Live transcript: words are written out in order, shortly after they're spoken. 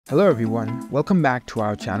Hello everyone, welcome back to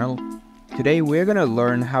our channel. Today we're going to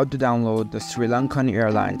learn how to download the Sri Lankan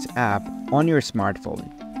Airlines app on your smartphone.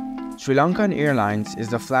 Sri Lankan Airlines is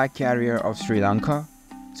the flag carrier of Sri Lanka,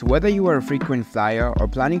 so whether you are a frequent flyer or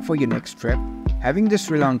planning for your next trip, having the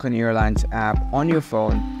Sri Lankan Airlines app on your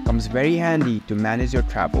phone comes very handy to manage your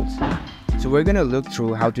travels. So we're going to look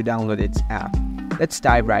through how to download its app. Let's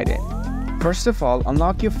dive right in. First of all,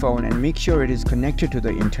 unlock your phone and make sure it is connected to the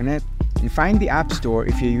internet. And find the App Store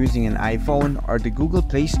if you're using an iPhone or the Google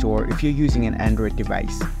Play Store if you're using an Android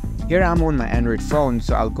device. Here I'm on my Android phone,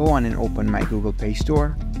 so I'll go on and open my Google Play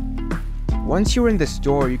Store. Once you're in the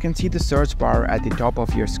store, you can see the search bar at the top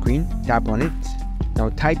of your screen. Tap on it. Now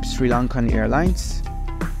type Sri Lankan Airlines.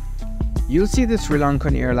 You'll see the Sri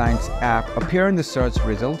Lankan Airlines app appear in the search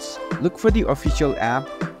results. Look for the official app.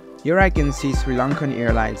 Here I can see Sri Lankan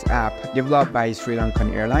Airlines app developed by Sri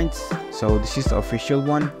Lankan Airlines. So this is the official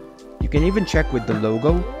one. You can even check with the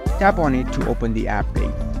logo. Tap on it to open the app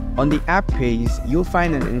page. On the app page, you'll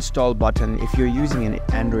find an install button if you're using an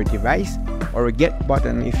Android device or a get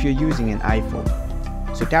button if you're using an iPhone.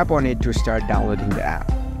 So tap on it to start downloading the app.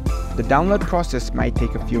 The download process might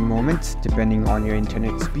take a few moments depending on your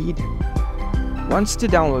internet speed. Once the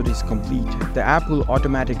download is complete, the app will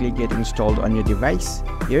automatically get installed on your device.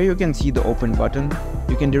 Here you can see the open button.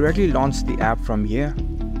 You can directly launch the app from here.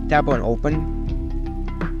 Tap on open.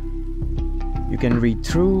 You can read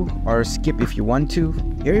through or skip if you want to.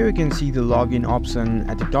 Here you can see the login option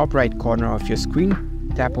at the top right corner of your screen.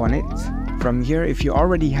 Tap on it. From here, if you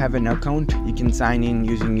already have an account, you can sign in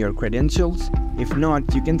using your credentials. If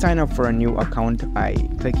not, you can sign up for a new account by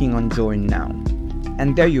clicking on Join Now.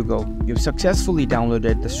 And there you go. You've successfully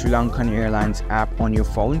downloaded the Sri Lankan Airlines app on your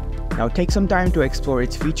phone. Now take some time to explore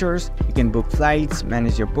its features. You can book flights,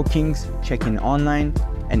 manage your bookings, check in online,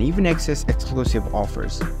 and even access exclusive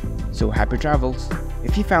offers. So happy travels!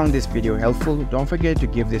 If you found this video helpful, don't forget to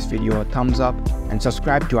give this video a thumbs up and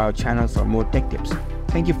subscribe to our channel for more tech tips.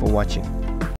 Thank you for watching.